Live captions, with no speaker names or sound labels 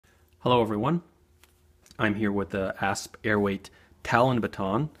Hello everyone, I'm here with the ASP Airweight Talon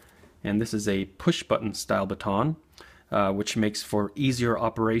Baton, and this is a push button style baton which makes for easier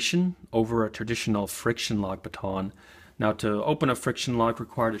operation over a traditional friction lock baton. Now, to open a friction lock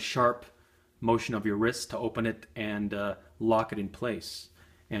required a sharp motion of your wrist to open it and lock it in place,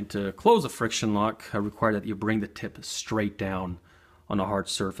 and to close a friction lock required that you bring the tip straight down on a hard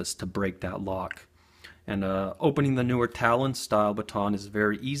surface to break that lock. And opening the newer Talon style baton is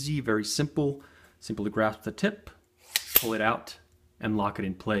very easy, very simple. Simple to grasp the tip, pull it out, and lock it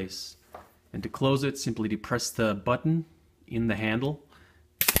in place. And to close it, simply depress the button in the handle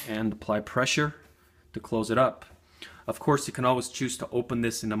and apply pressure to close it up. Of course, you can always choose to open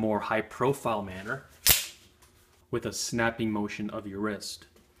this in a more high-profile manner with a snapping motion of your wrist.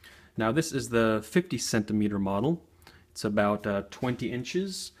 Now, this is the 50 centimeter model. It's about 20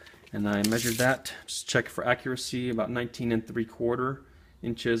 inches. And I measured that, just check for accuracy, about 19 3/4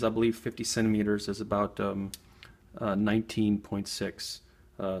 inches. I believe 50 centimeters is about 19.6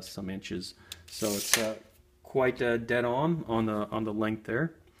 some inches. So it's quite dead on the length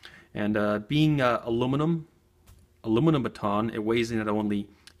there. And being aluminum baton, it weighs in at only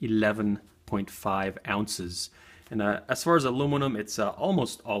 11.5 ounces. And as far as aluminum, it's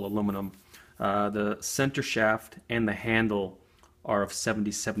almost all aluminum. The center shaft and the handle are of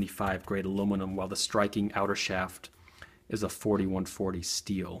 70-75 grade aluminum, while the striking outer shaft is a 4140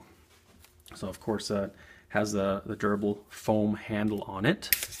 steel. So of course it has the durable foam handle on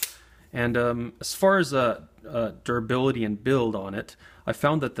it. And as far as durability and build on it, I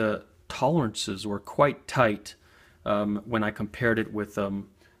found that the tolerances were quite tight when I compared it with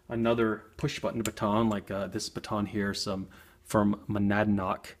another push button baton like this baton here, some from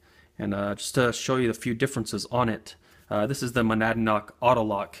Monadnock. And just to show you a few differences on it, this is the Monadnock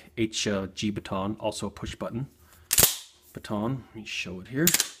Autolock.Baton, also a push button baton. Let me show it here.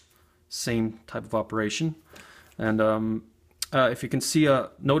 Same type of operation. And if you can see,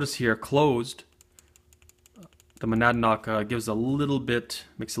 notice here, closed, the Monadnock gives a little bit,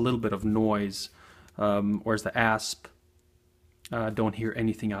 makes a little bit of noise, whereas the ASP don't hear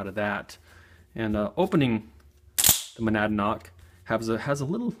anything out of that. And opening the Monadnock has a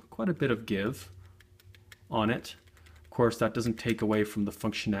little, quite a bit of give on it. Of course, that doesn't take away from the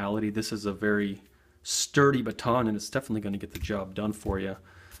functionality. This is a very sturdy baton, and it's definitely going to get the job done for you.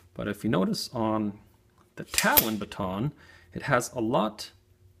 But if you notice on the Talon baton, it has a lot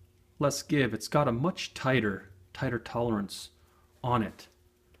less give. It's got a much tighter tolerance on it.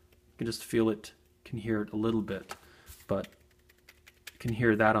 You can just feel it, can hear it a little bit, but you can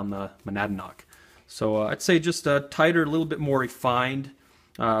hear that on the Monadnock. So I'd say just a tighter, a little bit more refined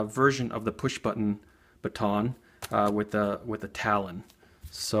version of the push button baton with the Talon.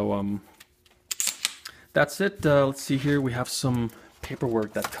 So that's it. Let's see here. We have some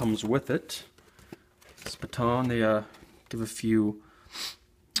paperwork that comes with it. This baton, they give a few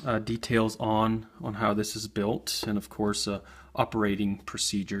details on how this is built, and of course operating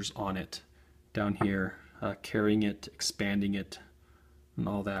procedures on it down here, carrying it, expanding it, and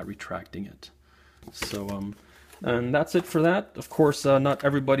all that, retracting it. So and that's it for that. Of course, not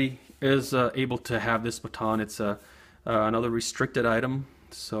everybody is able to have this baton. It's another restricted item,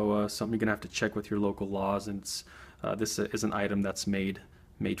 so something you're gonna have to check with your local laws. And it's, this is an item that's made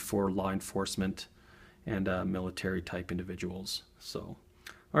for law enforcement and military type individuals. So,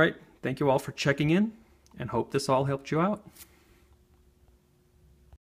 all right, thank you all for checking in, and hope this all helped you out.